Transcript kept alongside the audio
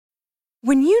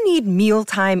When you need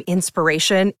mealtime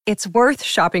inspiration, it's worth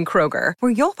shopping Kroger,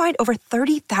 where you'll find over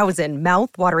 30,000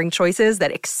 mouth-watering choices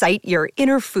that excite your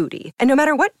inner foodie. And no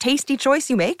matter what tasty choice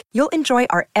you make, you'll enjoy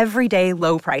our everyday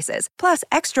low prices, plus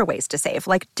extra ways to save,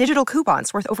 like digital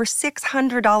coupons worth over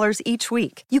 $600 each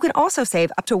week. You can also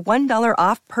save up to $1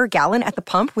 off per gallon at the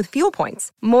pump with fuel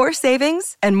points. More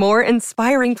savings and more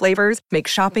inspiring flavors make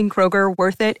shopping Kroger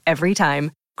worth it every time.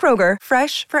 Kroger,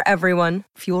 fresh for everyone.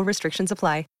 Fuel restrictions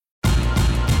apply.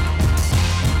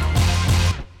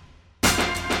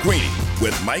 Greeny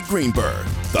with Mike Greenberg,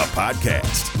 the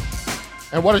podcast.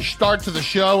 And what a start to the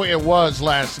show it was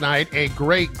last night. A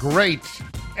great,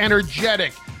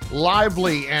 energetic,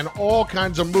 lively, and all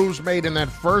kinds of moves made in that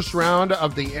first round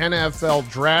of the NFL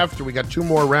draft. We got two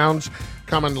more rounds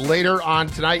coming later on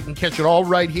tonight. You can catch it all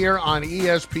right here on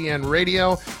ESPN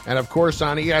Radio. And, of course,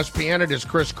 on ESPN, it is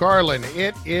Chris Carlin.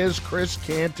 It is Chris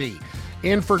Canty.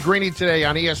 In for Greeny today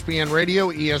on ESPN Radio,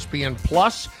 ESPN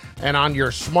Plus, and on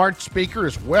your smart speaker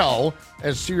as well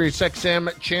as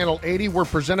SiriusXM Channel 80. We're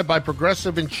presented by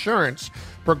Progressive Insurance.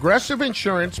 Progressive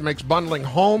Insurance makes bundling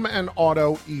home and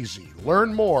auto easy.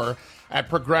 Learn more at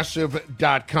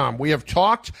Progressive.com. We have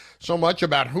talked so much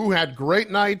about who had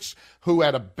great nights, who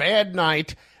had a bad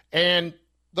night, and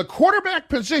the quarterback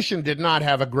position did not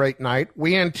have a great night.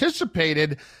 We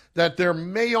anticipated that there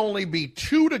may only be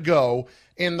two to go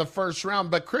in the first round.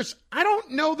 But, Chris, I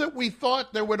don't know that we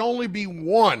thought there would only be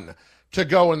one to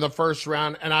go in the first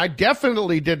round, and I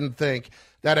definitely didn't think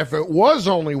that if it was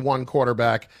only one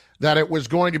quarterback, that it was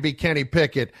going to be Kenny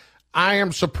Pickett. I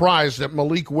am surprised that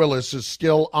Malik Willis is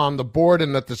still on the board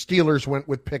and that the Steelers went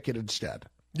with Pickett instead.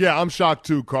 Yeah, I'm shocked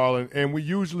too, Carlin. And we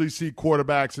usually see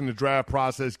quarterbacks in the draft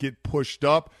process get pushed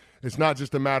up. It's not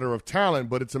just a matter of talent,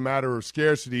 but it's a matter of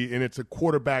scarcity, and it's a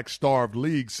quarterback-starved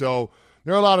league. So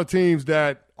there are a lot of teams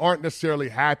that aren't necessarily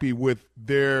happy with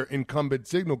their incumbent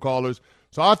signal callers.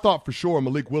 So I thought for sure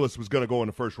Malik Willis was going to go in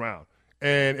the first round.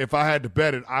 And if I had to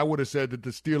bet it, I would have said that the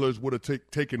Steelers would have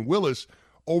taken Willis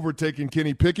over taking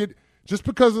Kenny Pickett just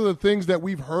because of the things that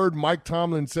we've heard Mike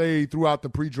Tomlin say throughout the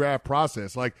pre-draft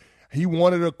process. Like, he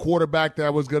wanted a quarterback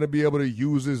that was going to be able to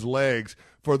use his legs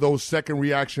for those second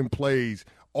reaction plays,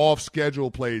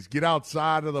 off-schedule plays, get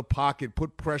outside of the pocket,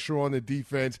 put pressure on the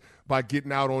defense by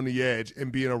getting out on the edge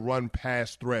and being a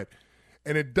run-pass threat.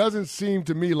 And it doesn't seem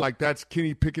to me like that's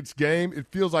Kenny Pickett's game. It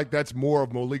feels like that's more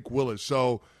of Malik Willis.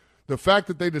 So the fact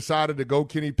that they decided to go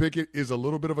Kenny Pickett is a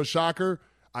little bit of a shocker.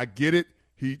 I get it.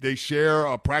 They share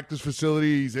a practice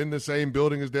facility. He's in the same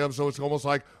building as them, so it's almost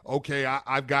like, okay,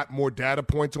 I've got more data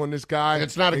points on this guy.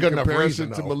 It's not a good enough reason,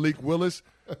 in comparison to Malik Willis.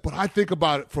 But I think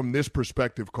about it from this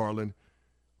perspective, Carlin.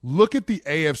 Look at the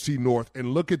AFC North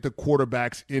and look at the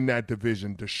quarterbacks in that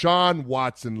division. Deshaun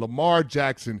Watson, Lamar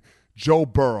Jackson, Joe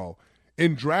Burrow.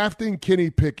 In drafting Kenny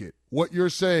Pickett, what you're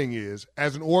saying is,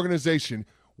 as an organization,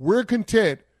 we're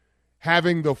content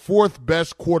having the fourth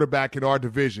best quarterback in our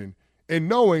division and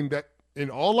knowing that in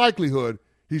all likelihood,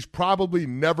 he's probably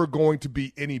never going to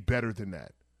be any better than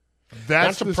that.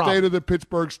 That's the state of the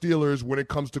Pittsburgh Steelers when it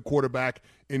comes to quarterback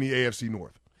in the AFC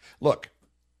North. Look,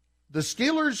 the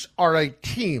Steelers are a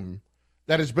team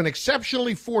that has been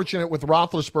exceptionally fortunate with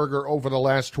Roethlisberger over the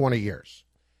last 20 years.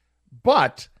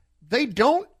 But they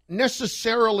don't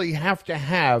necessarily have to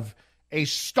have a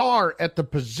star at the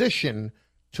position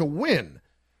to win.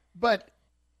 But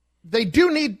they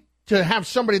do need to have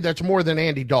somebody that's more than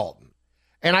Andy Dalton.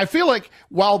 And I feel like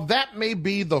while that may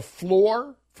be the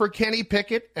floor for Kenny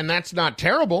Pickett, and that's not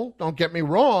terrible, don't get me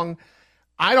wrong,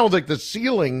 I don't think the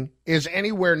ceiling is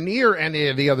anywhere near any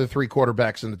of the other three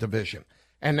quarterbacks in the division.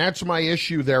 And that's my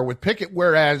issue there with Pickett,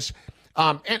 whereas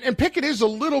and Pickett is a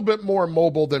little bit more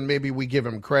mobile than maybe we give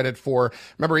him credit for.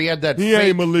 Remember, he had that He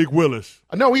ain't Malik Willis.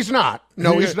 No, he's not.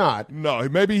 He's not. No,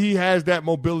 maybe he has that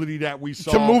mobility that we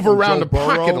saw to move around Joe the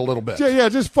pocket Burrow. a little bit. Yeah,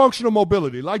 just functional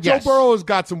mobility. Like Yes. Joe Burrow has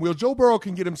got some wheels. Joe Burrow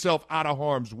can get himself out of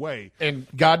harm's way. And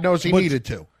God knows he needed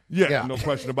to. Yeah, no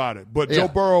question about it. But Joe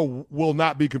Burrow will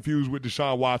not be confused with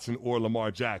Deshaun Watson or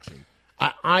Lamar Jackson.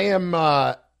 I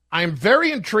am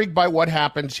very intrigued by what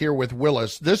happens here with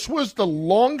Willis. This was the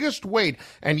longest wait,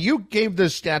 and you gave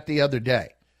this stat the other day,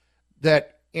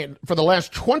 that for the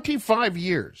last 25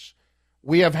 years,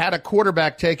 we have had a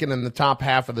quarterback taken in the top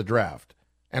half of the draft,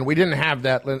 and we didn't have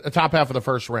that, the top half of the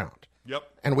first round. Yep.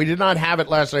 And we did not have it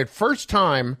last night. First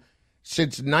time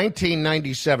since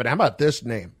 1997. How about this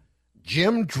name?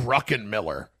 Jim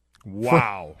Druckenmiller.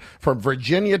 Wow. From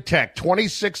Virginia Tech,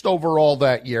 26th overall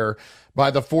that year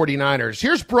by the 49ers.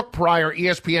 Here's Brooke Pryor,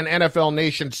 ESPN NFL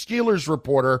Nation Steelers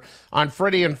reporter, on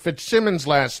Freddie and Fitzsimmons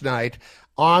last night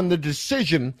on the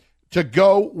decision to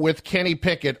go with Kenny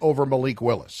Pickett over Malik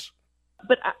Willis.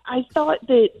 But I thought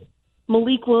that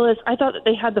Malik Willis, I thought that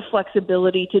they had the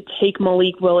flexibility to take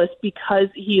Malik Willis because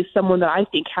he is someone that I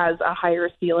think has a higher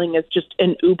ceiling as just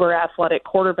an uber athletic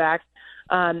quarterback.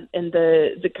 And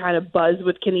the kind of buzz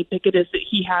with Kenny Pickett is that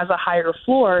he has a higher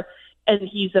floor, and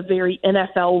he's a very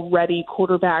NFL-ready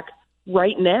quarterback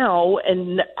right now.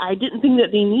 And I didn't think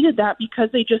that they needed that because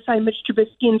they just signed Mitch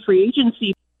Trubisky in free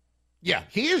agency. Yeah,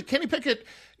 he is. Kenny Pickett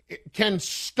can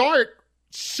start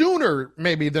sooner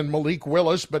maybe than Malik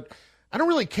Willis, but I don't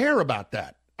really care about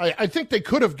that. I think they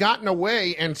could have gotten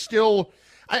away and still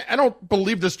 – I don't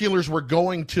believe the Steelers were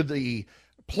going to the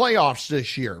playoffs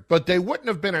this year, but they wouldn't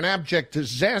have been an abject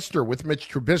disaster with Mitch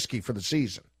Trubisky for the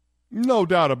season. No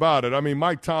doubt about it. I mean,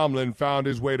 Mike Tomlin found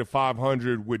his way to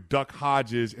 500 with Duck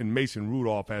Hodges and Mason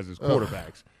Rudolph as his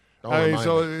quarterbacks.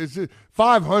 So it's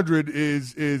 500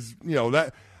 is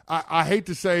that I hate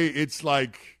to say it's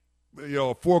like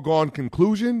a foregone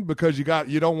conclusion because you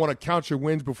don't want to count your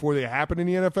wins before they happen in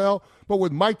the NFL. But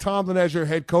with Mike Tomlin as your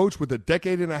head coach with a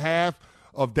decade and a half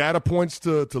of data points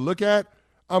to look at,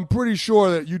 I'm pretty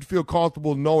sure that you'd feel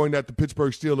comfortable knowing that the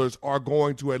Pittsburgh Steelers are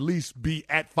going to at least be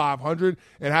at 500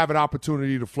 and have an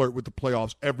opportunity to flirt with the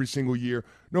playoffs every single year,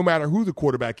 no matter who the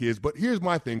quarterback is. But here's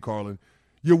my thing, Carlin.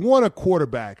 You want a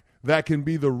quarterback that can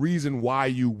be the reason why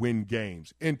you win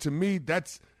games. And to me,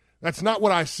 that's not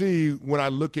what I see when I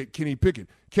look at Kenny Pickett.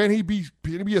 Can he be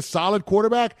a solid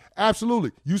quarterback?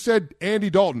 Absolutely. You said Andy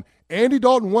Dalton. Andy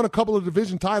Dalton won a couple of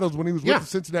division titles when he was with the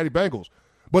Cincinnati Bengals.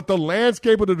 But the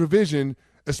landscape of the division,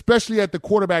 especially at the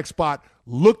quarterback spot,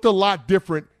 looked a lot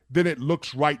different than it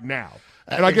looks right now.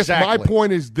 And I guess my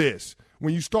point is this.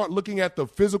 When you start looking at the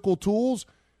physical tools,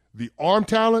 the arm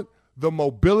talent, the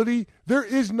mobility, there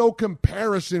is no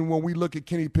comparison when we look at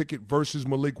Kenny Pickett versus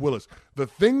Malik Willis. The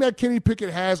thing that Kenny Pickett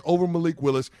has over Malik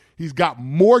Willis, he's got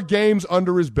more games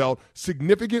under his belt,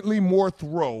 significantly more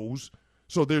throws.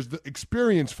 So there's the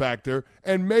experience factor.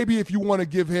 And maybe if you want to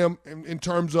give him, in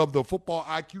terms of the football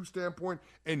IQ standpoint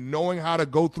and knowing how to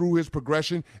go through his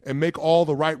progression and make all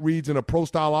the right reads in a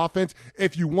pro-style offense,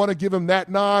 if you want to give him that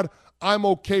nod, I'm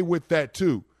okay with that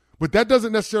too. But that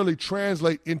doesn't necessarily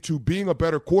translate into being a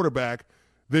better quarterback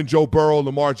than Joe Burrow,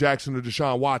 Lamar Jackson, or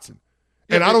Deshaun Watson.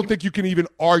 And I don't think you can even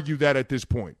argue that at this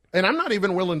point. And I'm not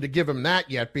even willing to give him that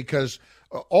yet because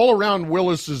all around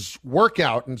Willis's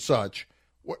workout and such,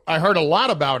 I heard a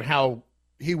lot about how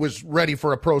he was ready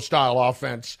for a pro-style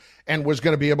offense and was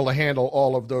going to be able to handle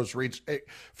all of those reads.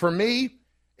 For me,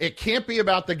 it can't be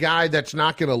about the guy that's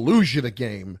not going to lose you the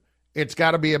game. It's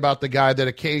got to be about the guy that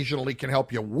occasionally can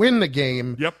help you win the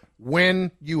game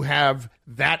when you have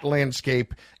that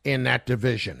landscape in that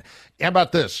division. How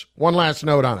about this? One last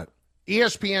note on it.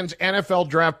 ESPN's NFL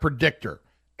Draft Predictor,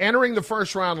 entering the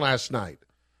first round last night,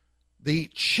 the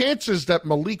chances that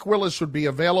Malik Willis would be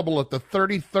available at the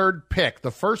 33rd pick,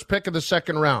 the first pick of the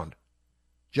second round,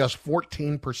 just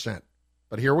 14%.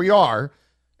 But here we are,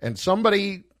 and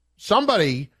somebody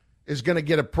is going to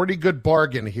get a pretty good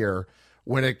bargain here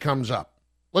when it comes up.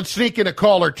 Let's sneak in a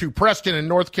call or two. Preston in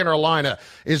North Carolina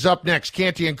is up next.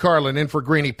 Canty and Carlin in for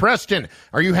Greeny. Preston,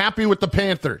 are you happy with the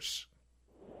Panthers?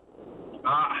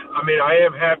 I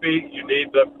am happy. You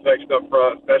need the protection up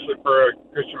front, especially for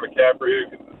Christian McCaffrey,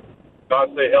 who can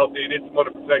not stay healthy. You need someone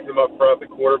to protect him up front. The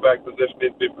quarterback position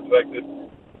needs to be protected.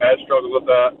 Has struggled with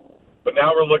that. But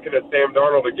now we're looking at Sam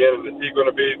Darnold again, and is he going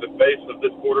to be the face of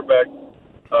this quarterback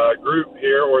group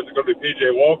here, or is it going to be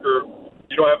P.J. Walker?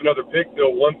 You don't have another pick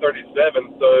till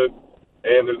 137,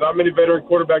 and there's not many veteran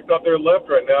quarterbacks out there left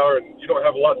right now, and you don't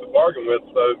have a lot to bargain with.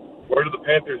 So where do the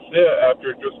Panthers sit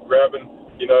after just grabbing,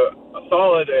 a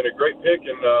solid and a great pick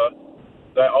in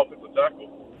that offensive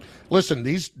tackle? Listen,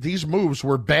 these moves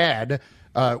were bad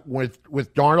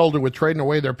with Darnold and with trading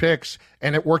away their picks,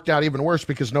 and it worked out even worse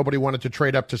because nobody wanted to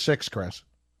trade up to 6, Chris.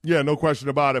 Yeah, no question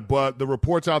about it. But the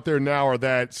reports out there now are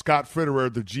that Scott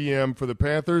Fitterer, the GM for the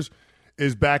Panthers,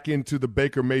 is back into the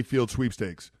Baker Mayfield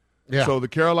sweepstakes. Yeah. So the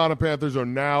Carolina Panthers are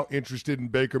now interested in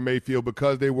Baker Mayfield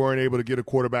because they weren't able to get a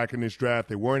quarterback in this draft.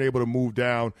 They weren't able to move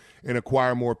down and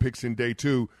acquire more picks in day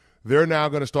 2. They're now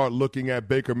going to start looking at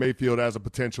Baker Mayfield as a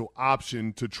potential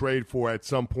option to trade for at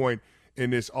some point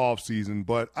in this offseason.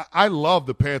 But I love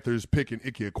the Panthers picking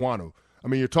Ike Ekwonu. I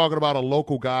mean, you're talking about a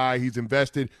local guy. He's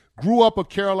invested, grew up a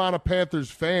Carolina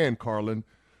Panthers fan, Carlin.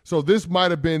 So this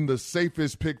might have been the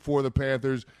safest pick for the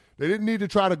Panthers. They didn't need to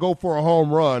try to go for a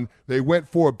home run. They went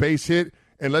for a base hit.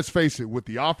 And let's face it, with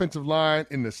the offensive line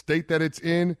in the state that it's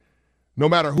in, no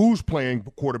matter who's playing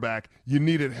quarterback, you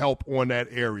needed help on that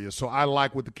area. So I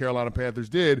like what the Carolina Panthers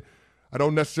did. I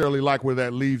don't necessarily like where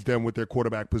that leaves them with their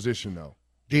quarterback position, though.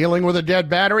 Dealing with a dead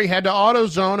battery? Head to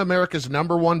AutoZone, America's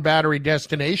 #1 battery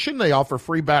destination. They offer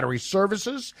free battery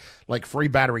services like free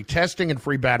battery testing and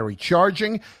free battery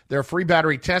charging. Their free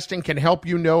battery testing can help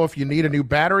you know if you need a new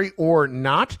battery or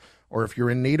not, or if you're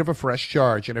in need of a fresh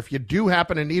charge. And if you do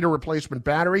happen to need a replacement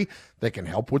battery, they can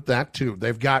help with that too.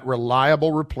 They've got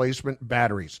reliable replacement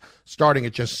batteries starting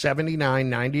at just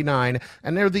 $79.99,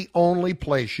 and they're the only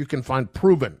place you can find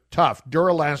proven, tough,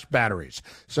 Duralast batteries.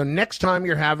 So next time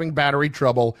you're having battery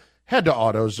trouble, head to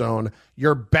AutoZone,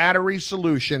 your battery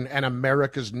solution and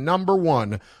America's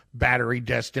 #1 battery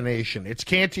destination. It's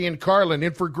Canty and Carlin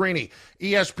in for Greeny.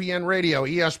 ESPN Radio,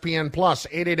 ESPN Plus,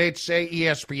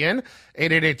 888-SAY-ESPN,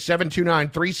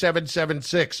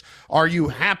 888-729-3776. Are you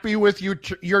happy with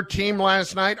your team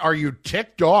last night? Are you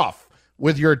ticked off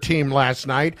with your team last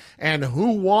night? And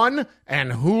who won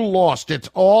and who lost? It's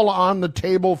all on the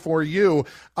table for you.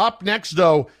 Up next,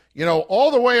 though,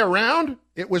 all the way around,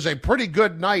 it was a pretty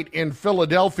good night in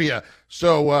Philadelphia.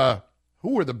 So,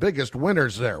 who were the biggest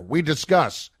winners there? We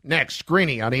discuss next.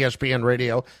 Greeny on ESPN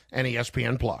Radio and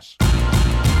ESPN Plus.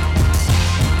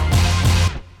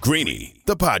 Greeny,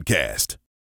 the podcast.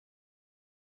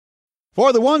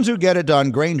 For the ones who get it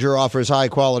done, Grainger offers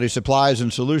high-quality supplies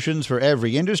and solutions for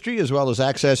every industry, as well as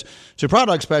access to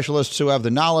product specialists who have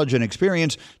the knowledge and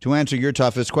experience to answer your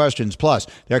toughest questions. Plus,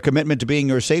 their commitment to being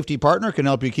your safety partner can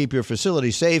help you keep your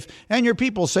facility safe and your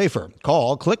people safer.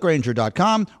 Call,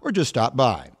 clickgrainger.com, or just stop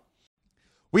by.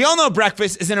 We all know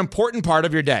breakfast is an important part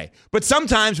of your day, but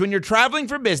sometimes when you're traveling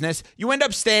for business, you end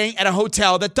up staying at a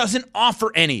hotel that doesn't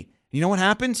offer any. You know what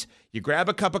happens? You grab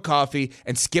a cup of coffee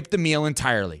and skip the meal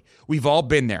entirely. We've all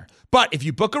been there. But if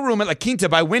you book a room at La Quinta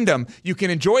by Wyndham, you can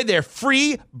enjoy their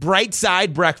free Bright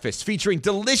Side breakfast featuring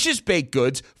delicious baked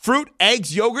goods, fruit,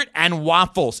 eggs, yogurt, and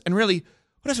waffles. And really,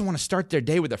 who doesn't want to start their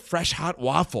day with a fresh, hot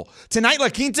waffle? Tonight, La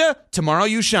Quinta, tomorrow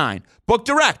you shine. Book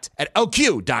direct at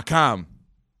LQ.com.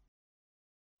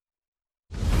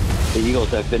 The Eagles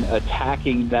have been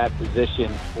attacking that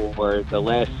position for the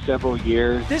last several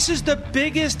years. This is the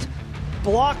biggest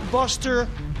blockbuster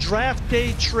draft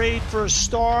day trade for a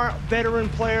star veteran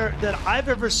player that I've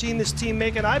ever seen this team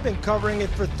make, and I've been covering it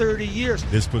for 30 years.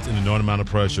 This puts an enormous amount of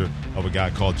pressure of a guy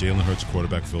called Jalen Hurts,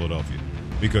 quarterback Philadelphia,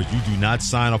 because you do not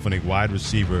sign off on a wide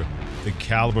receiver the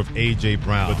caliber of A.J.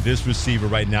 Brown. But this receiver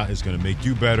right now is going to make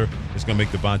you better. It's going to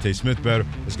make Devontae Smith better.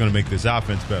 It's going to make this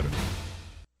offense better.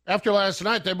 After last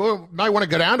night, they might want to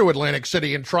go down to Atlantic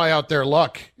City and try out their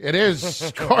luck. It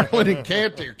is Carlin and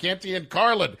Canty, or Canty and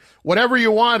Carlin, whatever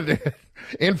you want.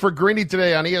 In for Greeny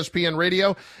today on ESPN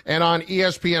Radio and on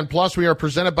ESPN Plus. We are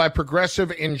presented by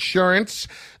Progressive Insurance.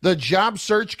 The job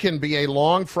search can be a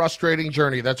long, frustrating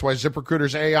journey. That's why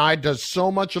ZipRecruiter's AI does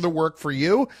so much of the work for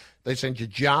you. They send you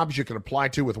jobs you can apply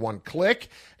to with one click,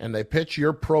 and they pitch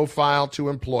your profile to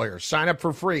employers. Sign up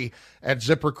for free at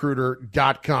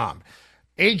ZipRecruiter.com.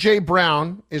 A.J.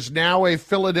 Brown is now a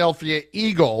Philadelphia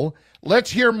Eagle.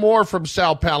 Let's hear more from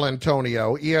Sal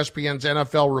Paolantonio, ESPN's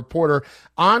NFL reporter,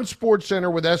 on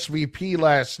SportsCenter with SVP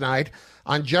last night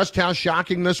on just how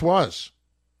shocking this was.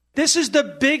 This is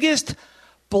the biggest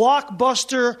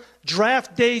blockbuster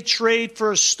draft day trade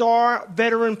for a star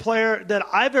veteran player that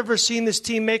I've ever seen this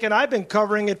team make, and I've been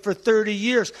covering it for 30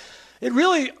 years.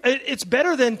 It's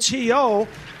better than T.O.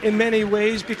 in many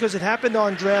ways because it happened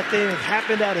on draft day and it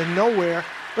happened out of nowhere.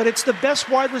 But it's the best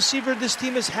wide receiver this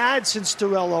team has had since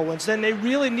Terrell Owens. Then they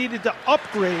really needed to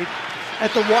upgrade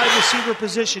at the wide receiver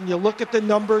position. You look at the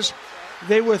numbers.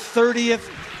 They were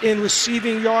 30th in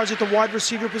receiving yards at the wide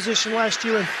receiver position last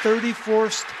year and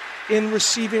 34th in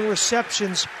receiving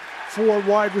receptions for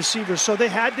wide receivers. So they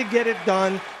had to get it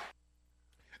done.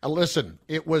 Listen,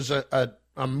 it was a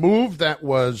move that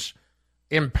was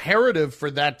imperative for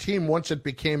that team once it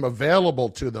became available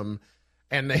to them.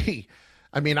 And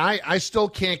I still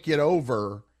can't get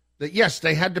over that. Yes,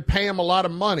 they had to pay him a lot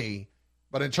of money,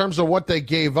 but in terms of what they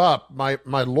gave up, my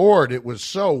Lord, it was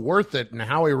so worth it. And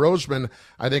Howie Roseman,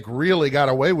 I think, really got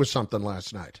away with something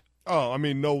last night. Oh,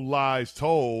 no lies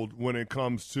told when it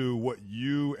comes to what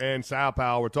you and Sal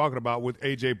Powell were talking about with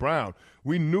A.J. Brown.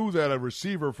 We knew that a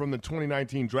receiver from the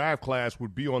 2019 draft class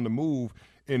would be on the move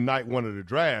in night one of the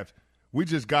draft. We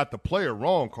just got the player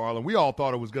wrong, Carlin. We all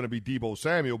thought it was going to be Deebo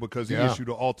Samuel because he issued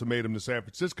an ultimatum to San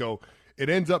Francisco. It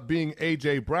ends up being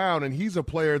A.J. Brown, and he's a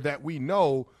player that we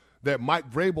know that Mike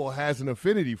Vrabel has an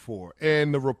affinity for.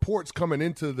 And the reports coming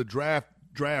into the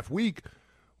draft week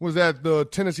was that the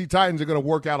Tennessee Titans are going to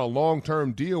work out a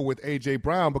long-term deal with A.J.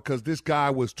 Brown because this guy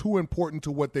was too important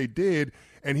to what they did,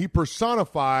 and he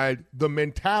personified the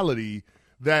mentality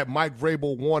that Mike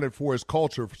Vrabel wanted for his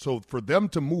culture. So for them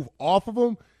to move off of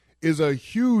him, is a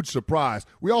huge surprise.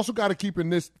 We also got to keep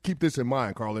this in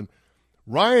mind, Carlin.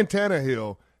 Ryan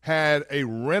Tannehill had a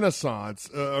renaissance,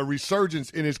 a resurgence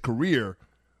in his career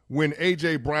when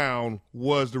A.J. Brown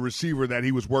was the receiver that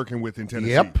he was working with in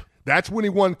Tennessee. Yep. That's when he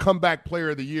won Comeback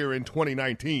Player of the Year in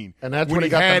 2019. And that's when he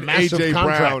got the massive A.J.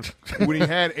 contract. Brown, when he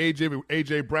had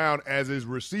A.J. Brown as his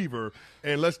receiver.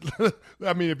 And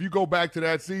if you go back to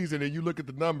that season and you look at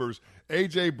the numbers,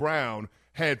 A.J. Brown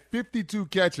had 52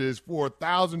 catches for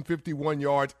 1,051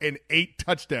 yards and 8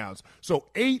 touchdowns. So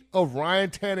 8 of Ryan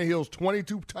Tannehill's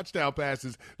 22 touchdown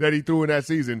passes that he threw in that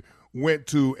season went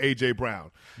to A.J. Brown.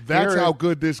 That's how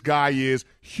good this guy is.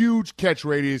 Huge catch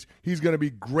radius. He's going to be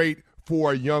great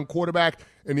for a young quarterback.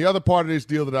 And the other part of this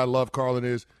deal that I love, Carlin,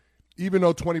 is even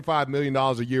though $25 million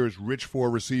a year is rich for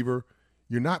a receiver,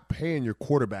 you're not paying your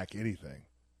quarterback anything.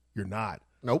 You're not.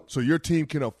 Nope. So your team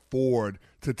can afford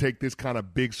to take this kind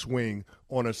of big swing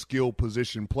on a skilled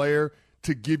position player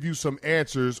to give you some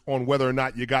answers on whether or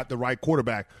not you got the right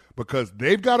quarterback, because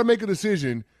they've got to make a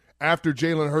decision after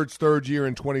Jalen Hurts' third year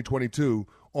in 2022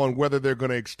 on whether they're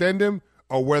going to extend him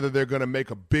or whether they're going to make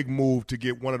a big move to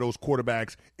get one of those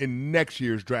quarterbacks in next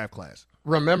year's draft class.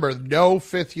 Remember, no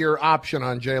fifth-year option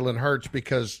on Jalen Hurts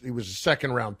because he was a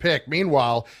second-round pick.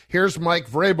 Meanwhile, here's Mike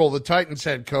Vrabel, the Titans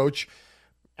head coach,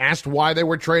 asked why they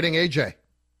were trading A.J.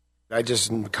 I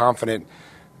just am confident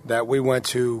that we went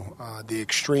to the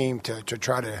extreme to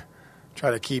try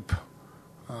to keep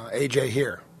A.J.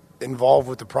 here, involved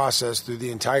with the process through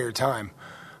the entire time.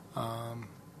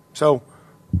 We're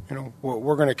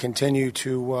going to continue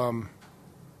to,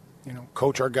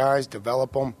 coach our guys,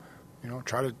 develop them,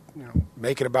 try to,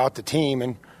 make it about the team.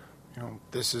 And,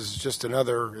 this is just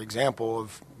another example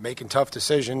of making tough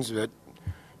decisions that,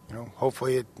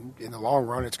 hopefully in the long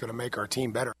run, it's going to make our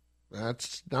team better.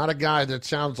 That's not a guy that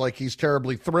sounds like he's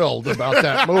terribly thrilled about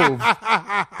that move.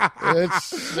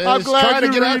 I'm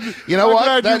glad you out. You know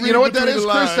what? You know what that is,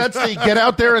 Chris? That's the get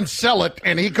out there and sell it,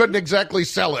 and he couldn't exactly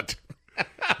sell it.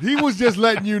 He was just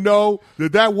letting you know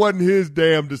that wasn't his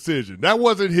damn decision. That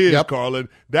wasn't his, yep. Carlin.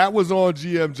 That was on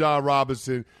GM John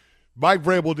Robinson. Mike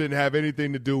Vrabel didn't have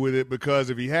anything to do with it because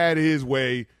if he had his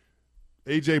way,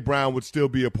 A.J. Brown would still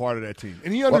be a part of that team.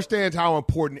 And he understands how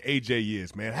important A.J.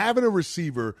 is, man. Having a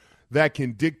receiver that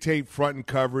can dictate front and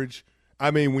coverage.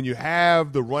 I mean, when you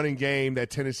have the running game that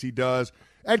Tennessee does,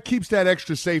 that keeps that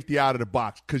extra safety out of the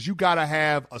box because you got to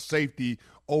have a safety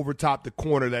over top the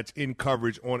corner that's in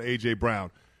coverage on A.J.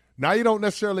 Brown. Now you don't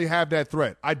necessarily have that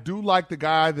threat. I do like the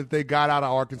guy that they got out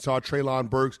of Arkansas, Treylon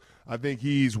Burks. I think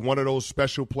he's one of those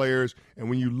special players. And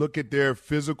when you look at their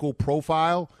physical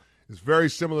profile, it's very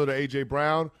similar to A.J.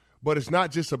 Brown, but it's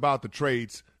not just about the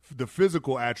traits, the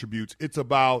physical attributes. It's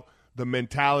about the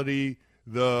mentality,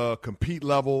 the compete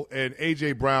level, and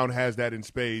A.J. Brown has that in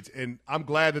spades. And I'm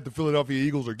glad that the Philadelphia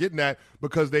Eagles are getting that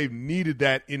because they've needed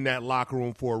that in that locker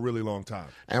room for a really long time.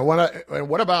 And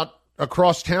what about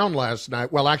across town last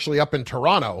night? Well, actually up in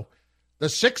Toronto, the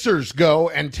Sixers go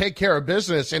and take care of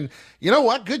business. And you know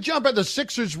what? Good job by the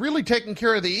Sixers really taking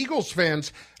care of the Eagles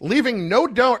fans, leaving no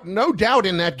doubt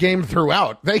in that game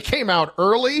throughout. They came out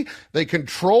early. They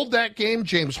controlled that game.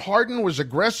 James Harden was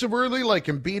aggressive early like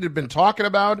Embiid had been talking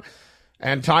about.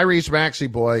 And Tyrese Maxey,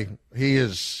 boy, he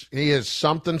is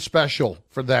something special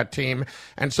for that team.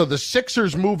 And so the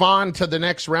Sixers move on to the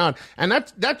next round. And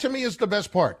that to me is the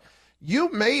best part.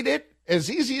 You made it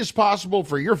as easy as possible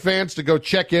for your fans to go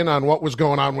check in on what was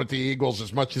going on with the Eagles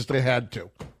as much as they had to.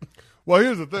 Well,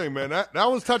 here's the thing, man. That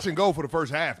was touch and go for the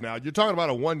first half. Now, you're talking about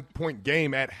a 1-point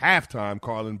game at halftime,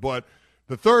 Carlin, but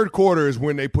the third quarter is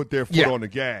when they put their foot on the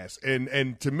gas.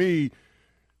 And to me,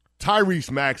 Tyrese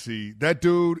Maxey, that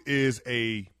dude is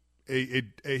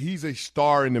he's a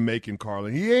star in the making,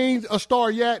 Carlin. He ain't a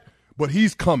star yet, but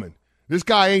he's coming. This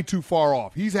guy ain't too far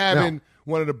off. He's having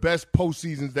one of the best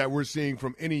postseasons that we're seeing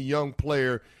from any young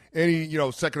player, any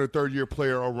second or third year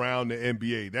player around the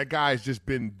NBA. That guy's just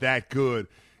been that good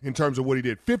in terms of what he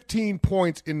did. 15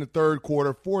 points in the third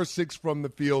quarter, 4-6 from the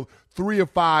field, 3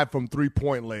 of 5 from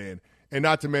three-point land. And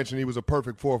not to mention he was a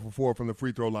perfect 4 for 4 from the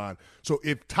free throw line. So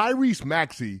if Tyrese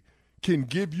Maxey can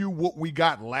give you what we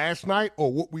got last night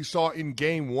or what we saw in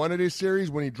game 1 of this series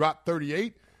when he dropped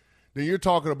 38, then you're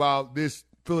talking about this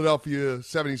Philadelphia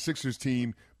 76ers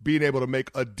team being able to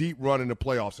make a deep run in the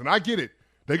playoffs. And I get it.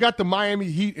 They got the Miami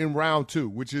Heat in round 2,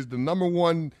 which is the number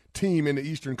 1 team in the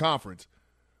Eastern Conference.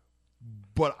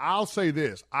 But I'll say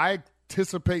this. I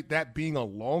anticipate that being a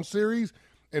long series.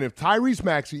 And if Tyrese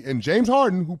Maxey and James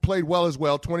Harden, who played well as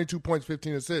well, 22 points,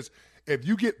 15 assists, if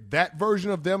you get that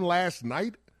version of them last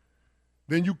night,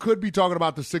 then you could be talking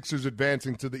about the Sixers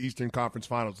advancing to the Eastern Conference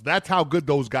Finals. That's how good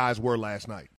those guys were last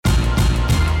night.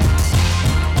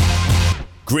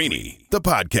 Greeny, the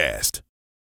podcast.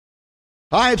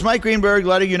 Hi, it's Mike Greenberg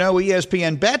letting you know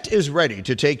ESPN Bet is ready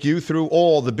to take you through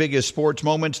all the biggest sports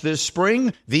moments this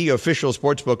spring. The official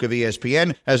sportsbook of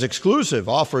ESPN has exclusive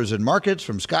offers and markets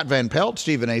from Scott Van Pelt,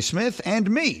 Stephen A. Smith, and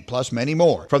me, plus many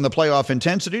more. From the playoff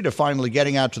intensity to finally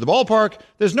getting out to the ballpark,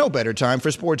 there's no better time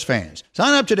for sports fans.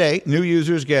 Sign up today. New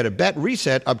users get a bet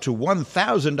reset up to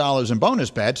 $1,000 in bonus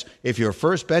bets if your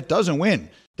first bet doesn't win.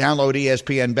 Download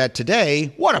ESPN Bet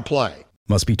today. What a play.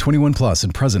 Must be 21 plus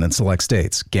and present in select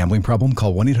states. Gambling problem?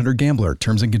 Call 1-800-GAMBLER.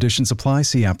 Terms and conditions apply.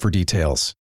 See app for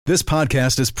details. This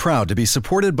podcast is proud to be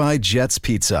supported by Jets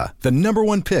Pizza, the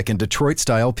 #1 pick in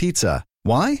Detroit-style pizza.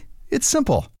 Why? It's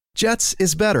simple. Jets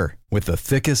is better. With the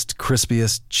thickest,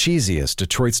 crispiest, cheesiest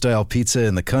Detroit-style pizza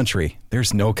in the country,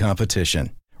 there's no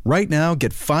competition. Right now,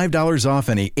 get $5 off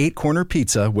any 8-corner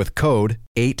pizza with code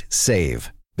 8SAVE.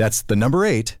 That's the number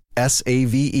 8,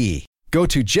 SAVE. Go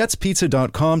to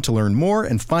jetspizza.com to learn more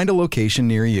and find a location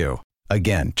near you.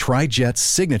 Again, try Jet's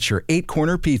signature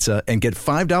 8-corner pizza and get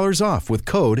 $5 off with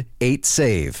code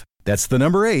 8SAVE. That's the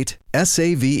number 8,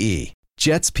 SAVE.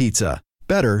 Jet's Pizza.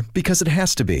 Better because it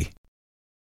has to be.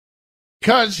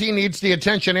 Because he needs the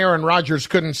attention, Aaron Rodgers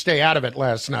couldn't stay out of it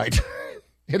last night.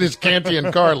 It is Canty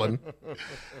and Carlin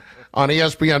on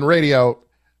ESPN Radio.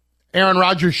 Aaron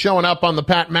Rodgers showing up on the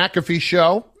Pat McAfee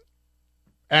show,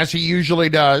 as he usually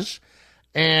does.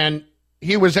 And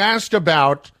he was asked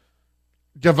about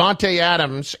Davante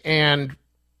Adams and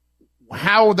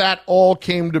how that all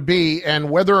came to be and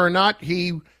whether or not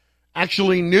he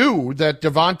actually knew that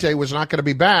Davante was not going to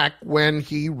be back when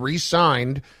he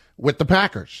re-signed with the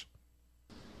Packers.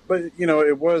 But, you know,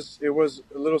 it was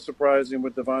a little surprising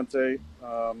with Davante.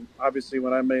 Obviously,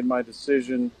 when I made my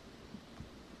decision,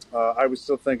 I was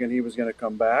still thinking he was going to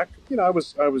come back. You know, I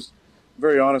was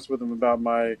very honest with him about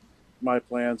my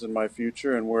plans and my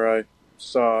future and where I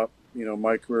saw, you know,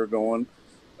 my career going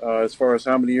as far as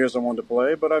how many years I wanted to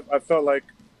play. But I felt like,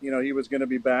 you know, he was going to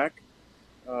be back.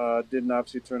 Didn't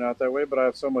obviously turn out that way, but I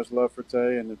have so much love for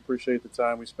Tay and appreciate the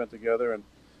time we spent together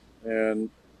and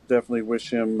definitely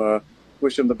wish him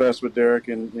the best with Derek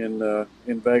in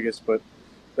Vegas. But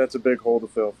that's a big hole to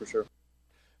fill for sure.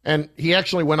 And he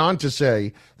actually went on to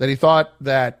say that he thought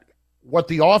that what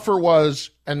the offer was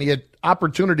and the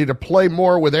opportunity to play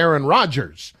more with Aaron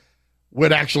Rodgers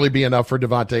would actually be enough for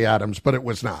Davante Adams, but it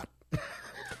was not.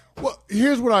 Well,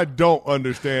 here's what I don't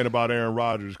understand about Aaron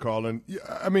Rodgers, Carlin.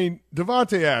 I mean,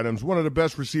 Davante Adams, one of the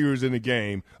best receivers in the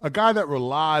game, a guy that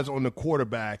relies on the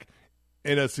quarterback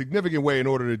in a significant way in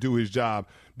order to do his job,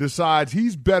 decides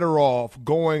he's better off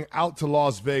going out to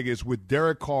Las Vegas with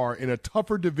Derek Carr in a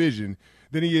tougher division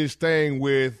than he is staying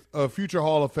with a future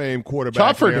Hall of Fame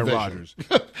quarterback, tougher Aaron division. Rodgers.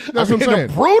 That's what I'm saying.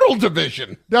 A brutal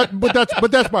division. But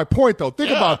that's my point, though.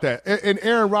 Think about that. And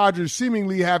Aaron Rodgers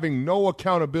seemingly having no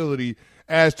accountability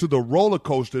as to the roller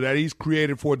coaster that he's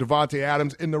created for Davante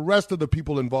Adams and the rest of the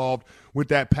people involved with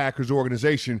that Packers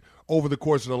organization over the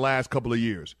course of the last couple of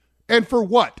years. And for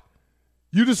what?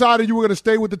 You decided you were going to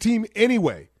stay with the team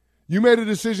anyway. You made a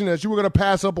decision that you were going to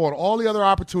pass up on all the other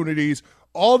opportunities,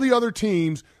 all the other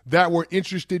teams that were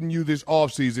interested in you this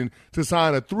offseason to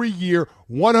sign a 3-year,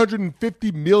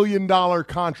 $150 million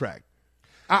contract.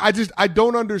 I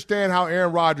don't understand how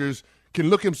Aaron Rodgers can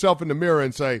look himself in the mirror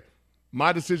and say,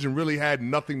 my decision really had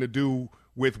nothing to do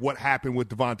with what happened with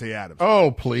Davante Adams.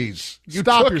 Oh, please. You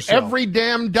Stop took yourself. every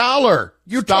damn dollar.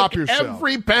 You Stop took yourself.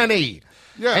 every penny.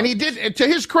 Yeah. And he did, to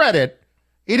his credit,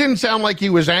 he didn't sound like he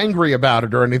was angry about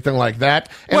it or anything like that.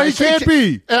 And Well, he can't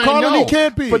be. Carlin, he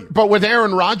can't be. But with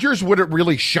Aaron Rodgers, would it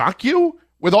really shock you?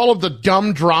 With all of the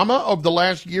dumb drama of the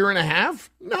last year and a half?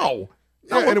 No.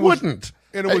 No, Yeah, and it wouldn't.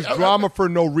 And it was drama for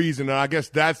no reason, and I guess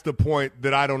that's the point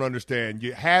that I don't understand.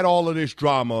 You had all of this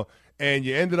drama, and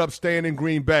you ended up staying in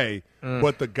Green Bay,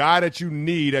 but the guy that you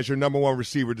need as your number one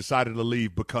receiver decided to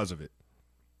leave because of it.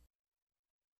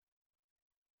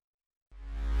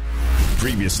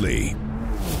 Previously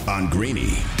on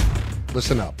Greeny.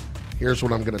 Listen up. Here's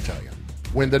what I'm going to tell you.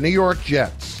 When the New York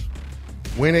Jets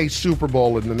win a Super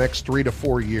Bowl in the next 3 to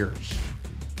 4 years,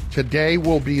 today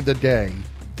will be the day.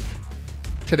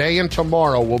 Today and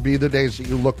tomorrow will be the days that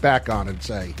you look back on and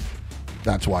say,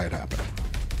 that's why it happened.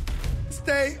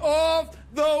 Stay off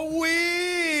the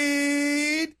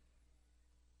weed.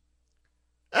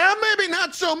 Maybe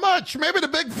not so much. Maybe the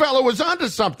big fella was onto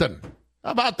something.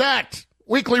 How about that?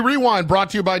 Weekly Rewind brought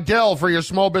to you by Dell for your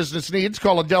small business needs.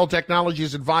 Call a Dell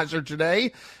Technologies advisor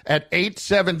today at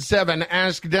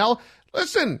 877-ASK-DELL.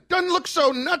 Listen, doesn't look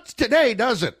so nuts today,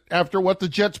 does it, after what the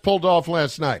Jets pulled off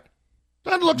last night?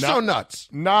 Doesn't look so nuts.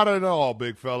 Not at all,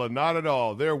 big fella. Not at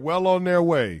all. They're well on their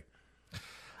way.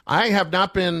 I have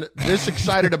not been this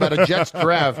excited about a Jets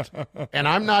draft, and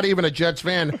I'm not even a Jets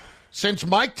fan, since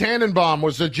Mike Tannenbaum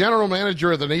was the general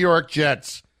manager of the New York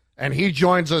Jets. And he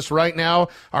joins us right now,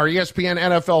 our ESPN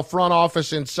NFL front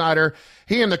office insider.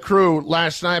 He and the crew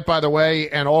last night, by the way,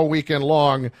 and all weekend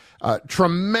long,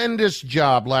 tremendous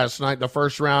job last night in the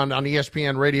first round on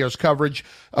ESPN Radio's coverage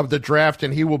of the draft,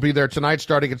 and he will be there tonight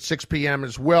starting at 6 p.m.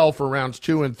 as well for rounds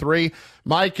 2 and 3.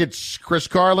 Mike, it's Chris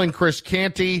Carlin, Chris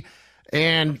Canty,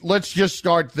 and let's just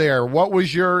start there. What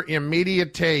was your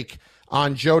immediate take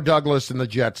on Joe Douglas and the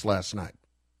Jets last night?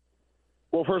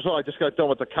 Well, first of all, I just got done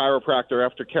with the chiropractor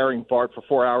after carrying Bart for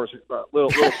 4 hours. A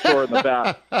little sore in the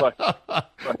back.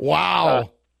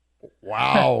 Wow.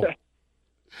 Wow.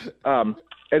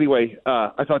 Anyway,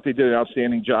 I thought they did an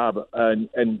outstanding job.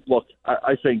 And look,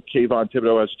 I think Kayvon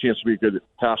Thibodeau has a chance to be a good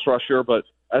pass rusher. But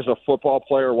as a football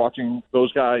player, watching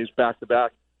those guys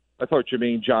back-to-back, I thought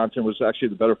Jermaine Johnson was actually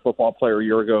the better football player a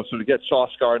year ago. So to get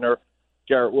Sauce Gardner,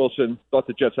 Garrett Wilson, thought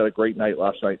the Jets had a great night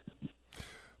last night.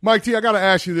 Mike T, I got to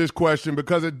ask you this question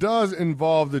because it does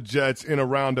involve the Jets in a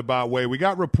roundabout way. We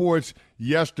got reports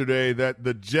yesterday that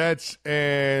the Jets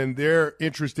and their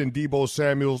interest in Deebo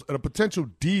Samuels and a potential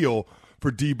deal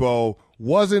for Deebo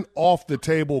wasn't off the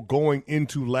table going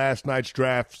into last night's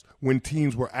drafts when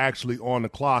teams were actually on the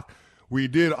clock. We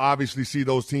did obviously see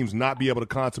those teams not be able to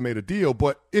consummate a deal,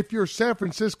 but if you're San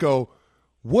Francisco,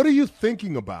 what are you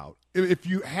thinking about? If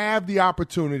you have the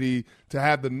opportunity to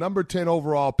have the number 10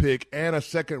 overall pick and a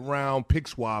second-round pick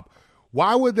swap,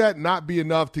 why would that not be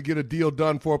enough to get a deal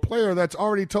done for a player that's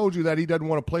already told you that he doesn't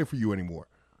want to play for you anymore?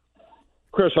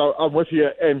 Chris, I'm with you.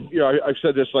 And, I've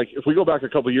said this, like, if we go back a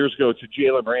couple of years ago to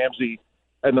Jalen Ramsey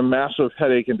and the massive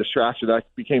headache and distraction that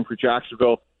became for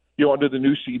Jacksonville, under the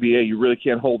new CBA, you really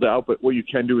can't hold out, but what you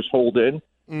can do is hold in.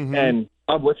 Mm-hmm. And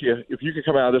I'm with you. If you could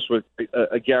come out of this with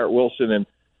a Garrett Wilson and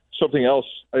something else,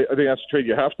 I think that's a trade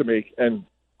you have to make. And,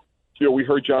 we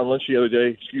heard John Lynch the other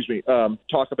day,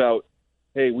 talk about,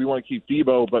 hey, we want to keep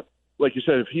Deebo. But like you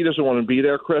said, if he doesn't want to be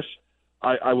there, Chris,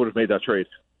 I would have made that trade.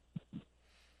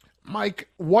 Mike,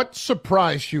 what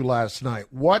surprised you last night?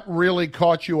 What really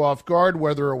caught you off guard,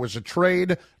 whether it was a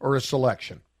trade or a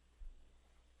selection?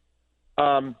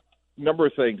 Number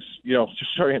of things.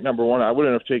 Just starting at number one, I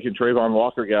wouldn't have taken Trayvon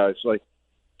Walker, guys. Like,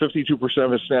 52%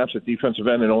 of his snaps at defensive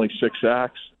end and only 6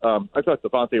 sacks. I thought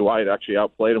Devontae Wyatt actually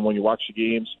outplayed him when you watch the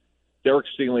games. Derek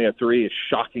Stingley at 3 is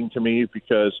shocking to me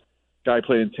because guy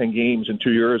played in 10 games in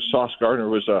 2 years. Sauce Gardner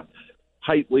was a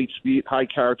height, weight, speed, high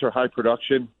character, high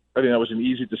production. I think that was an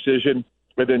easy decision.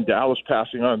 But then Dallas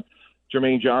passing on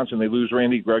Jermaine Johnson. They lose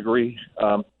Randy Gregory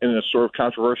in a sort of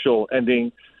controversial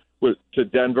ending to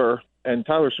Denver. And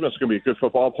Tyler Smith's going to be a good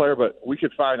football player, but we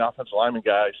could find offensive lineman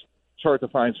guys. It's hard to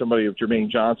find somebody of Jermaine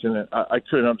Johnson, and I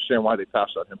couldn't understand why they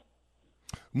passed on him.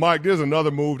 Mike, there's another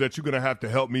move that you're going to have to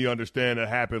help me understand that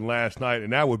happened last night,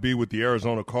 and that would be what the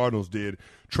Arizona Cardinals did,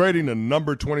 trading the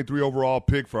number 23 overall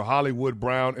pick for Hollywood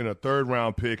Brown and a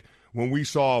third-round pick when we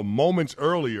saw moments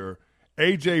earlier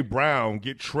A.J. Brown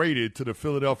get traded to the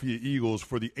Philadelphia Eagles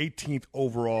for the 18th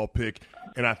overall pick,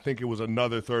 and I think it was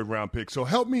another third-round pick. So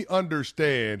help me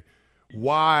understand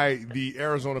why the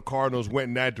Arizona Cardinals went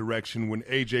in that direction when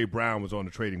A.J. Brown was on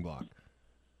the trading block.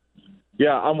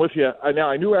 Yeah, I'm with you. Now,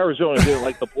 I knew Arizona didn't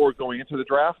like the board going into the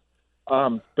draft,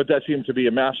 but that seemed to be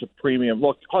a massive premium.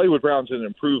 Look, Hollywood Brown's an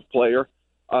improved player.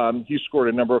 He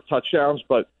scored a number of touchdowns,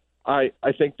 but I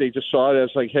think they just saw it as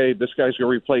like, hey, this guy's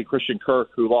going to replay Christian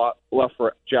Kirk, who left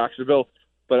for Jacksonville.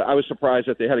 But I was surprised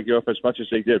that they had to give up as much as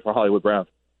they did for Hollywood Brown.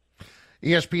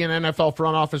 ESPN NFL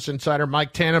front office insider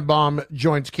Mike Tannenbaum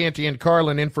joins Canty and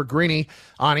Carlin in for Greeny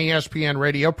on ESPN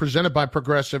Radio, presented by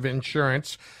Progressive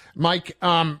Insurance. Mike,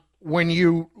 when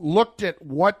you looked at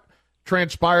what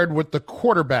transpired with the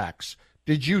quarterbacks,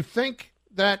 did you think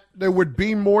that there would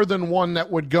be more than one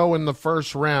that would go in the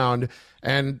first round?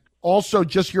 And also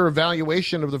just your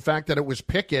evaluation of the fact that it was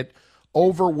Pickett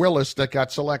over Willis that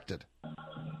got selected.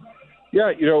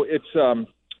 Yeah, it's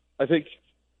I think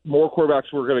more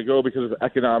quarterbacks were going to go because of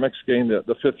economics, getting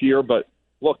the fifth year. But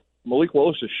look, Malik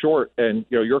Willis is short, and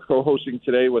you're co-hosting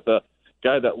today with a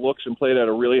guy that looks and played at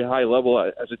a really high level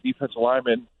as a defensive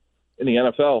lineman in the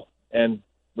NFL. And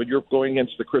when you're going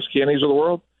against the Chris Cantys of the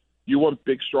world, you want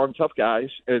big, strong, tough guys,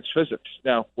 and it's physics.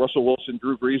 Now, Russell Wilson,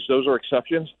 Drew Brees, those are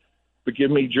exceptions. But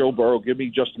give me Joe Burrow, give me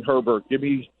Justin Herbert, give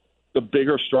me the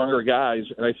bigger, stronger guys.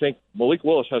 And I think Malik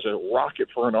Willis has a rocket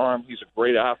for an arm. He's a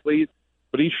great athlete,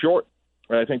 but he's short.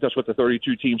 And I think that's what the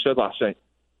 32 team said last night.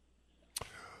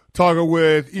 Talking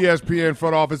with ESPN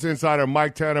front office insider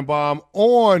Mike Tannenbaum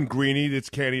on Greeny. It's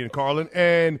Candy and Carlin.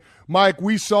 And, Mike,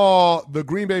 we saw the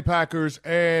Green Bay Packers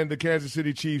and the Kansas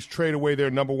City Chiefs trade away their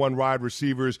number one wide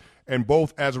receivers, and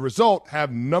both, as a result,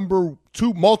 have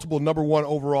multiple number one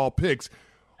overall picks.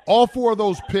 All four of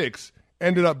those picks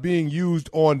ended up being used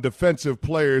on defensive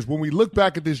players. When we look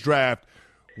back at this draft,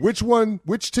 which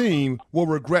team will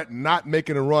regret not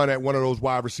making a run at one of those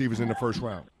wide receivers in the first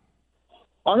round?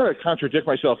 I'm going to contradict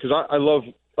myself because I love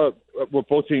what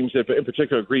both teams, in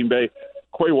particular Green Bay.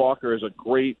 Quay Walker is a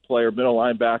great player, middle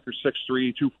linebacker,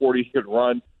 6'3", 240. He could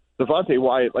run. Devontae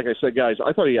Wyatt, like I said, guys,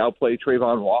 I thought he outplayed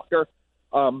Trayvon Walker.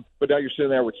 But now you're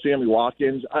sitting there with Sammy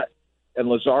Watkins and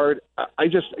Lazard. I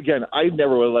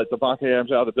never would have let Devontae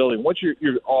Adams out of the building. Once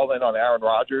you're all in on Aaron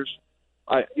Rodgers,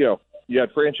 you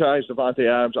had franchise Devontae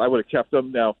Adams. I would have kept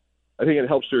him. Now, I think it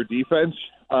helps their defense.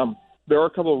 There are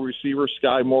a couple of receivers,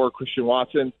 Sky Moore, Christian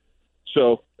Watson.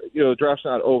 So, the draft's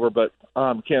not over, but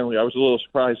candidly, I was a little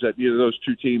surprised that either of those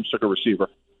two teams took a receiver.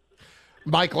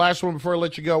 Mike, last one before I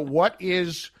let you go. What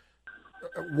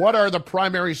are the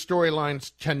primary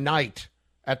storylines tonight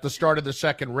at the start of the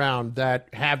second round that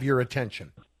have your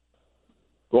attention?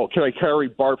 Well, can I carry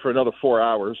Bart for another 4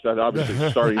 hours? That obviously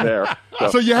is starting there.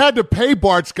 So you had to pay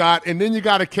Bart Scott, and then you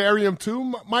got to carry him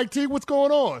too? Mike T., what's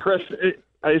going on? Chris,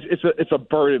 it's a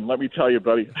burden, let me tell you,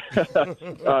 buddy.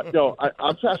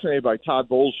 I'm fascinated by Todd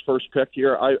Bowles' first pick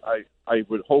here. I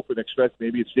would hope and expect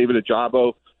maybe it's David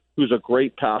Ojabo, who's a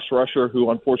great pass rusher who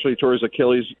unfortunately tore his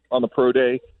Achilles on the pro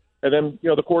day. And then,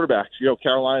 the quarterbacks.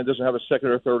 Carolina doesn't have a second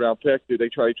or third round pick. Do they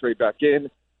try to trade back in?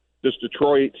 Does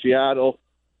Detroit, Seattle?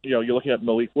 You're looking at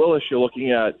Malik Willis. You're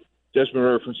looking at Desmond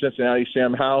Ridder from Cincinnati,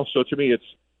 Sam Howell. So to me, it's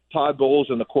Todd Bowles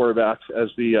and the quarterbacks as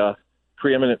the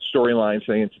preeminent storylines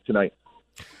heading into tonight.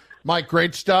 Mike,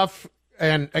 great stuff.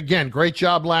 And, again, great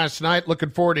job last night. Looking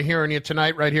forward to hearing you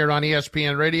tonight right here on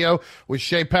ESPN Radio with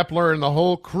Shea Pepler and the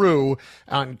whole crew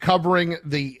on covering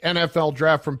the NFL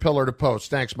draft from pillar to post.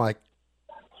 Thanks, Mike.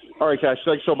 All right, guys.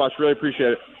 Thanks so much. Really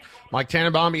appreciate it. Mike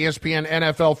Tannenbaum, ESPN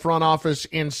NFL front office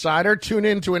insider. Tune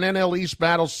in to an NL East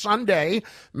battle Sunday.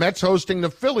 Mets hosting the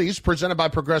Phillies, presented by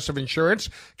Progressive Insurance.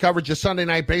 Coverage of Sunday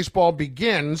Night Baseball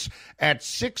begins at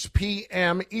 6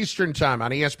 p.m. Eastern Time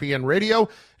on ESPN Radio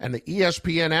and the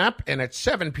ESPN app, and at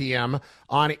 7 p.m.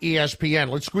 on ESPN.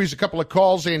 Let's squeeze a couple of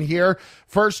calls in here.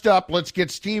 First up, let's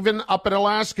get Steven up in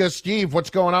Alaska. Steve, what's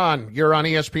going on? You're on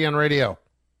ESPN Radio.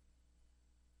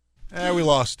 We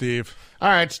lost Steve. All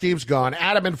right, Steve's gone.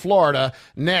 Adam in Florida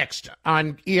next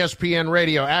on ESPN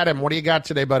Radio. Adam, what do you got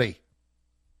today, buddy?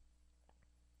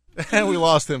 We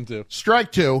lost him, too.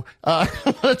 Strike two.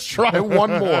 Let's try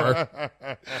one more.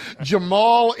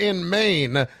 Jamal in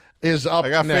Maine is up I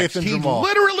got next. faith in He Jamal.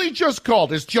 literally just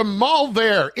called. Is Jamal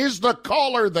there? Is the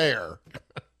caller there?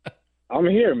 I'm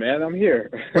here, man. I'm here.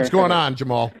 What's going on,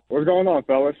 Jamal? What's going on,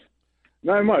 fellas?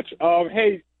 Not much.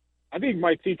 Hey, I think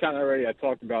Mike T kind of already had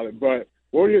talked about it, but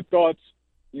what are your thoughts?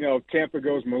 Tampa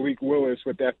goes Malik Willis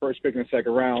with that first pick in the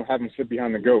second round, have him sit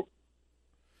behind the GOAT.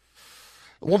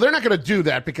 Well, they're not going to do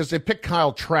that because they picked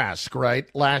Kyle Trask,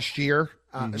 right, last year.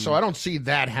 So I don't see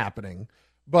that happening.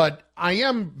 But I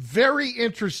am very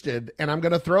interested, and I'm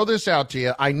going to throw this out to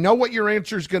you. I know what your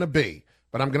answer is going to be,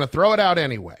 but I'm going to throw it out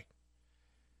anyway.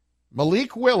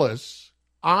 Malik Willis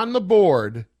on the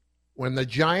board when the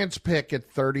Giants pick at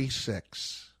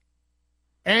 36.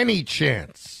 Any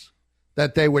chance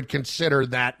that they would consider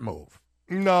that move?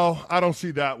 No, I don't see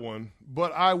that one.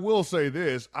 But I will say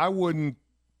this. I wouldn't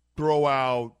throw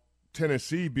out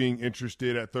Tennessee being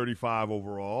interested at 35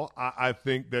 overall. I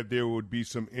think that there would be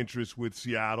some interest with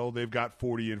Seattle. They've got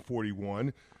 40 and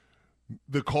 41.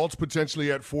 The Colts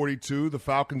potentially at 42, the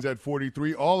Falcons at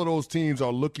 43. All of those teams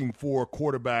are looking for a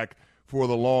quarterback for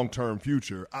the long-term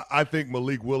future. I think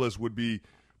Malik Willis would be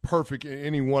perfect in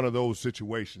any one of those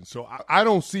situations. So I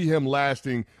don't see him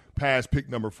lasting past pick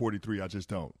number 43. I just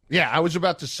don't. Yeah, I was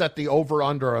about to set the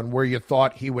over-under on where you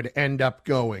thought he would end up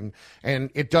going,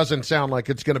 and it doesn't sound like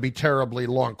it's going to be terribly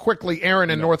long. Quickly, Aaron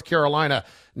in North Carolina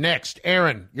next.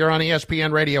 Aaron, you're on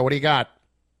ESPN Radio. What do you got?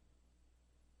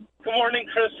 Good morning,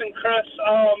 Chris and Chris.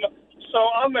 So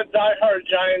I'm a diehard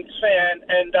Giants fan,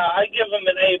 and I give them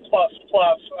an A++.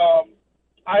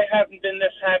 I haven't been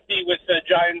this happy with the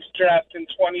Giants draft in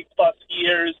 20-plus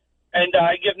years, and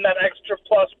I give them that extra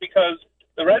plus because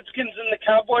the Redskins and the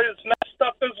Cowboys messed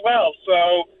up as well.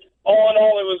 So all in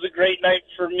all, it was a great night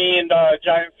for me and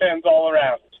Giant fans all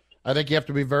around. I think you have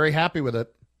to be very happy with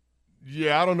it.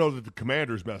 Yeah, I don't know that the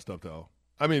Commanders messed up, though.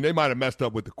 I mean, they might have messed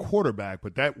up with the quarterback,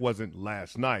 but that wasn't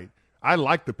last night. I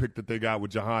like the pick that they got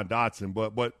with Jahan Dotson,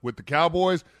 but with the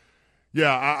Cowboys,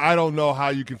 Yeah, I don't know how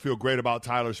you can feel great about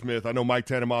Tyler Smith. I know Mike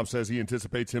Tannenbaum says he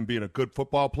anticipates him being a good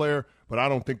football player, but I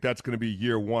don't think that's going to be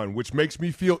year one, which makes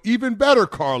me feel even better,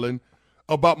 Carlin,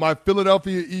 about my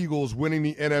Philadelphia Eagles winning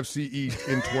the NFC East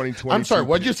in 2022. I'm sorry,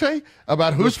 what'd you say?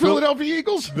 About whose Philadelphia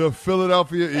Eagles? The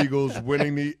Philadelphia Eagles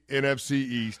winning the NFC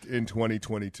East in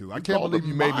 2022. I can't believe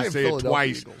you made me say it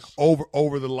twice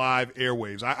over the live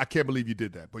airwaves. I can't believe you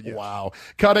did that. But yes. Wow.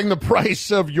 Cutting the price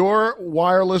of your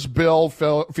wireless bill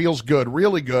feels good,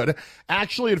 really good.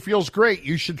 Actually, it feels great.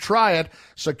 You should try it.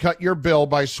 So cut your bill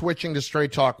by switching to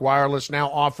Straight Talk Wireless, now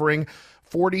offering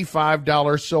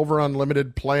 $45 silver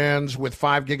unlimited plans with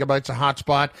 5 gigabytes of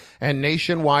hotspot and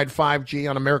nationwide 5G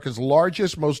on America's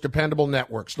largest, most dependable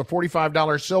networks. The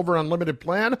 $45 silver unlimited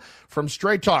plan from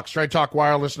Straight Talk. Straight Talk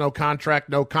Wireless, no contract,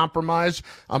 no compromise.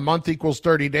 A month equals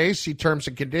 30 days. See terms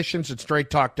and conditions at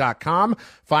straighttalk.com.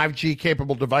 5G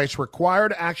capable device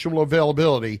required. Actual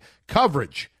availability,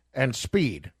 coverage, and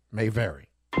speed may vary.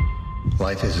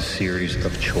 Life is a series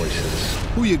of choices.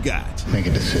 Who you got? Make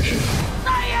a decision.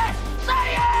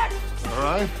 All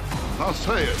right, I'll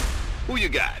say it. Who you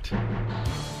got?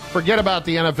 Forget about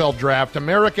the NFL draft.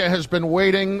 America has been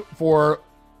waiting for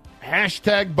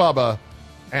hashtag Bubba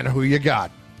and who you got.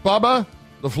 Bubba,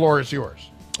 the floor is yours.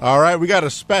 All right, we got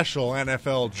a special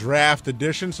NFL draft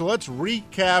edition, so let's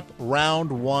recap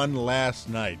round one last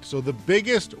night. So the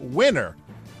biggest winner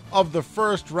of the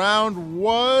first round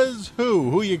was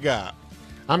who? Who you got?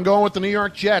 I'm going with the New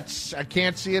York Jets. I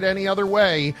can't see it any other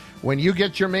way. When you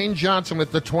get Jermaine Johnson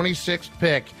with the 26th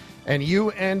pick and you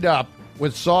end up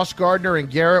with Sauce Gardner and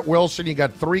Garrett Wilson, you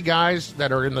got 3 guys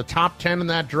that are in the top 10 in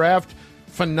that draft.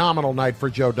 Phenomenal night for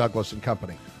Joe Douglas and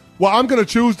company. Well, I'm going to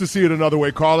choose to see it another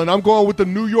way, Carlin. I'm going with the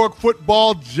New York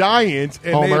Football Giants,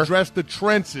 and Homer. They addressed the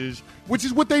trenches, which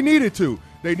is what they needed to.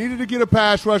 They needed to get a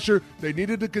pass rusher. They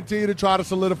needed to continue to try to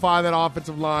solidify that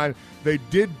offensive line. They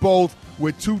did both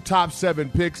with 2 top 7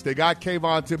 picks. They got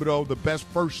Kayvon Thibodeau, the best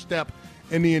first step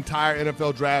in the entire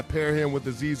NFL draft. Pair him with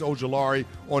Azeez Ojulari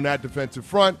on that defensive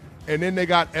front. And then they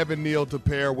got Evan Neal to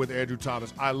pair with Andrew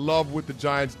Thomas. I love what the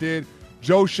Giants did.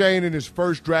 Joe Schoen in his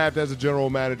first draft as a general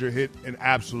manager hit an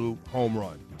absolute home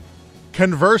run.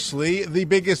 Conversely, the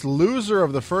biggest loser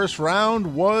of the first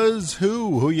round was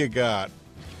who? Who you got?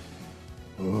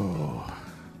 Ooh.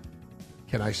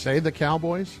 Can I say the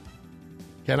Cowboys?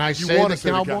 Can I say the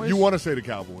Cowboys? You want to say the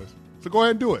Cowboys. So go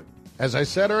ahead and do it. As I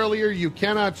said earlier, you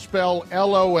cannot spell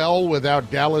LOL without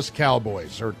Dallas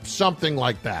Cowboys or something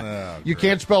like that. Oh, you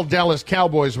can't spell Dallas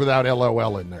Cowboys without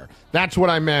LOL in there. That's what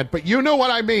I meant. But you know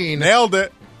what I mean. Nailed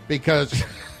it. Because,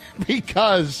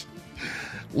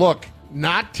 look,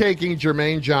 not taking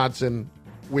Jermaine Johnson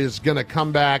was going to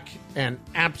come back and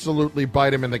absolutely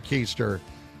bite him in the keister.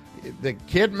 The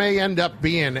kid may end up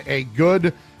being a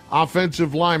good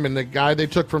offensive lineman, the guy they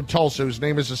took from Tulsa, whose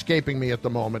name is escaping me at the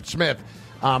moment, Smith.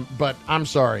 But I'm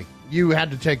sorry. You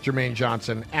had to take Jermaine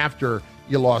Johnson after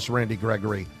you lost Randy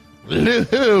Gregory.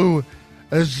 Loser.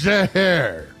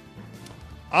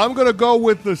 I'm going to go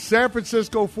with the San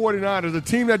Francisco 49ers, a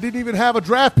team that didn't even have a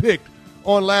draft pick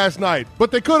on last night. But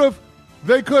they could have.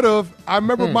 They could have. I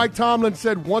remember Mike Tomlin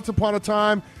said once upon a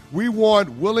time, we want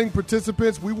willing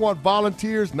participants. We want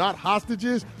volunteers, not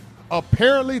hostages.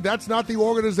 Apparently, that's not the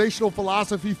organizational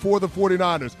philosophy for the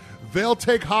 49ers. They'll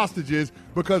take hostages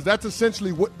because that's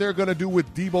essentially what they're going to do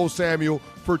with Deebo Samuel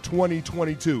for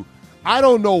 2022. I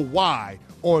don't know why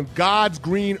on God's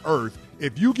green earth,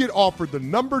 if you get offered the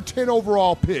number 10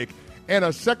 overall pick and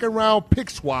a second-round pick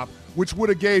swap, which would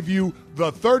have gave you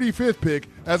the 35th pick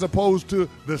as opposed to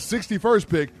the 61st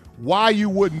pick, why you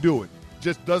wouldn't do it.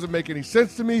 Just doesn't make any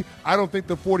sense to me. I don't think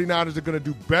the 49ers are going to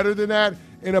do better than that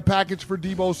in a package for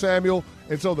Deebo Samuel.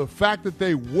 And so the fact that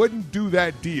they wouldn't do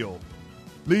that deal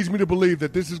leads me to believe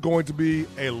that this is going to be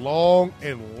a long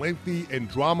and lengthy and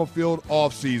drama-filled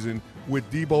offseason with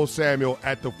Deebo Samuel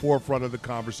at the forefront of the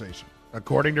conversation.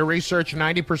 According to research,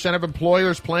 90% of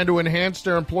employers plan to enhance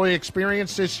their employee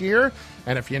experience this year.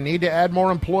 And if you need to add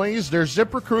more employees, there's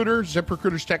ZipRecruiter.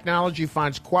 ZipRecruiter's technology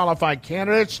finds qualified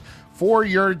candidates for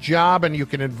your job, and you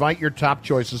can invite your top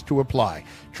choices to apply.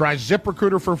 Try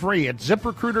ZipRecruiter for free at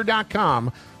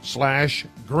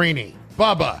ZipRecruiter.com/Greeny.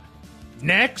 Bubba,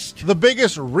 next. The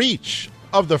biggest reach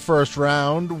of the first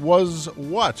round was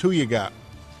what? Who you got?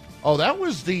 Oh, that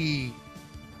was the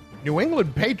New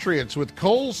England Patriots with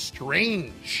Cole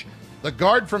Strange, the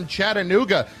guard from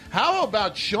Chattanooga. How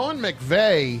about Sean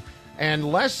McVay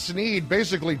and Les Snead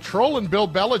basically trolling Bill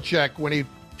Belichick when he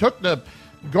took the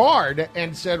guard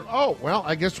and said, oh, well,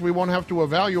 I guess we won't have to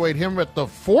evaluate him at the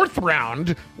 4th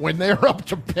round when they're up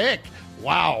to pick.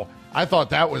 Wow. I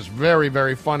thought that was very,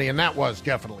 very funny, and that was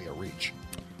definitely a reach.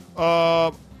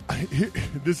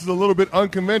 this is a little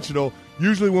unconventional.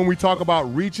 Usually when we talk about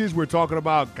reaches, we're talking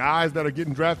about guys that are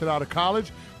getting drafted out of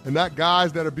college and not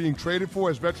guys that are being traded for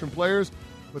as veteran players.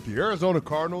 But the Arizona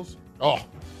Cardinals,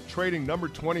 trading number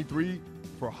 23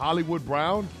 for Hollywood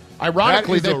Brown.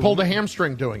 Ironically, they pulled a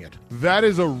hamstring doing it. That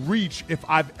is a reach if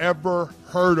I've ever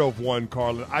heard of one,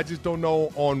 Carlin. I just don't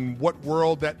know on what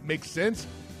world that makes sense.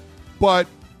 But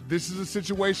this is a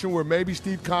situation where maybe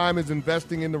Steve Keim is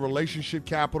investing in the relationship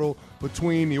capital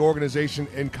between the organization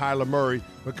and Kyler Murray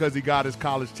because he got his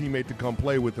college teammate to come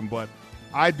play with him. But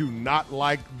I do not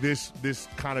like this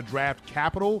kind of draft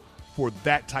capital for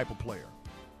that type of player.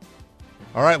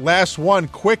 All right, last one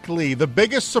quickly. The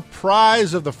biggest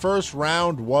surprise of the first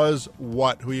round was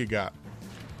what? Who you got?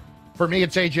 For me,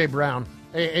 it's A.J. Brown.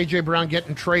 A.J. Brown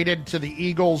getting traded to the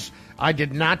Eagles. I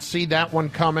did not see that one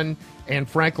coming, and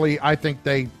frankly, I think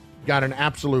they got an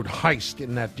absolute heist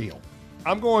in that deal.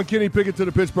 I'm going Kenny Pickett to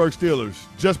the Pittsburgh Steelers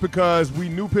just because we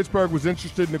knew Pittsburgh was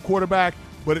interested in the quarterback,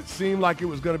 but it seemed like it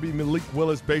was going to be Malik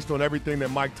Willis based on everything that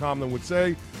Mike Tomlin would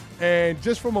say. And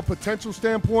just from a potential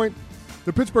standpoint,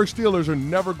 the Pittsburgh Steelers are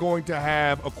never going to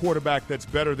have a quarterback that's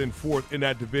better than fourth in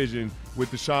that division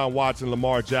with Deshaun Watson,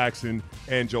 Lamar Jackson,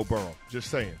 and Joe Burrow. Just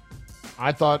saying.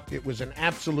 I thought it was an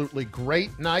absolutely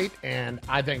great night, and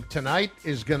I think tonight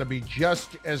is going to be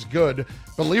just as good.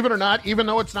 Believe it or not, even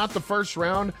though it's not the first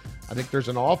round, I think there's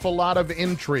an awful lot of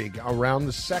intrigue around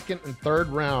the second and third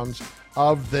rounds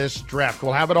of this draft.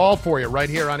 We'll have it all for you right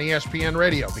here on ESPN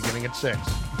Radio beginning at 6.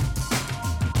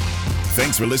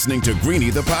 Thanks for listening to Greeny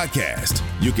the podcast.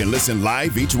 You can listen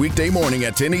live each weekday morning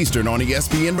at 10 Eastern on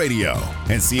ESPN Radio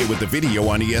and see it with the video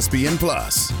on ESPN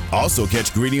Plus. Also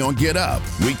catch Greeny on Get Up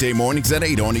weekday mornings at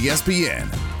 8 on ESPN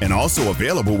and also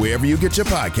available wherever you get your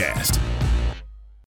podcast.